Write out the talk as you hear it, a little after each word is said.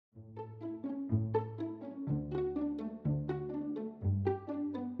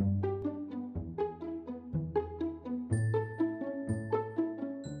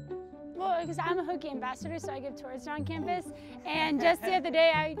because I'm a Hokie ambassador, so I give tours around campus. And just the other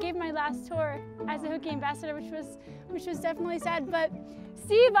day, I gave my last tour as a Hokie ambassador, which was definitely sad. But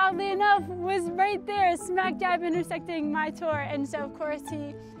Steve, oddly enough, was right there, smack dab intersecting my tour, and so of course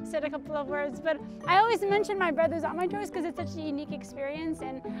he said a couple of words. But I always mention my brothers on my tours because it's such a unique experience,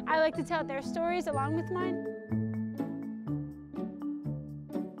 and I like to tell their stories along with mine.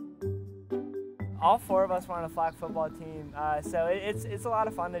 All four of us were on a flag football team, so it's a lot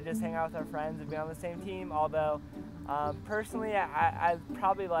of fun to just hang out with our friends and be on the same team, although personally I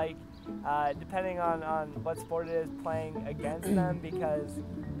probably like, depending on what sport it is, playing against them, because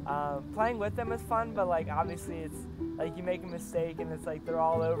playing with them is fun, but like obviously it's like you make a mistake and it's like they're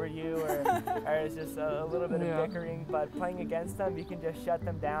all over you, or it's just a little bit of bickering, but playing against them you can just shut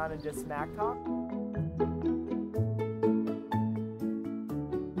them down and just smack talk.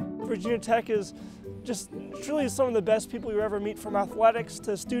 Virginia Tech is just truly some of the best people you ever meet, from athletics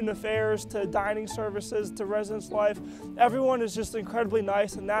to student affairs to dining services to residence life. Everyone is just incredibly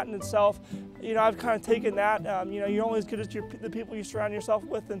nice, and that in itself, you know, I've kind of taken that. You know, you're only as good as the people you surround yourself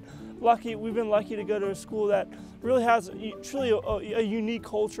with, and we've been lucky to go to a school that really has truly a unique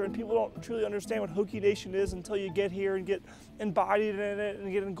culture, and people don't truly understand what Hokie Nation is until you get here and get embodied in it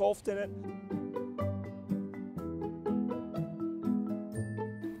and get engulfed in it.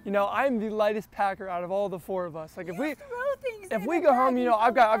 You know, I'm the lightest packer out of all the four of us. Like if we go home, you know,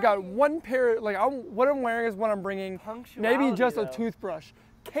 I've got one pair. Like what I'm wearing is what I'm bringing. Maybe just a toothbrush.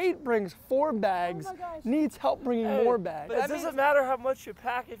 Kate brings 4 bags. Needs help bringing more bags. But it doesn't matter how much you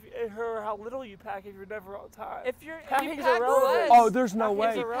pack or how little you pack if you're never on time. If you're packing's irrelevant. Oh, there's no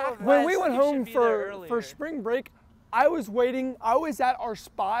way. When we went home for spring break, I was at our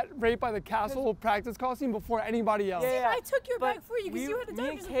spot right by the castle practice coliseum before anybody else. Yeah, I took your bag for you because you had a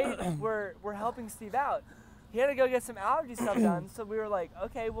doctor's appointment. Me and Kate were helping Steve out. He had to go get some allergy stuff done, so we were like,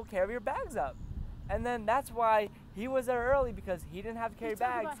 okay, we'll carry your bags up. And then that's why he was there early, because he didn't have to carry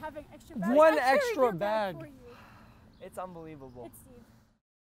bags. About having extra bags. One extra bag. For you. It's unbelievable. It's Steve.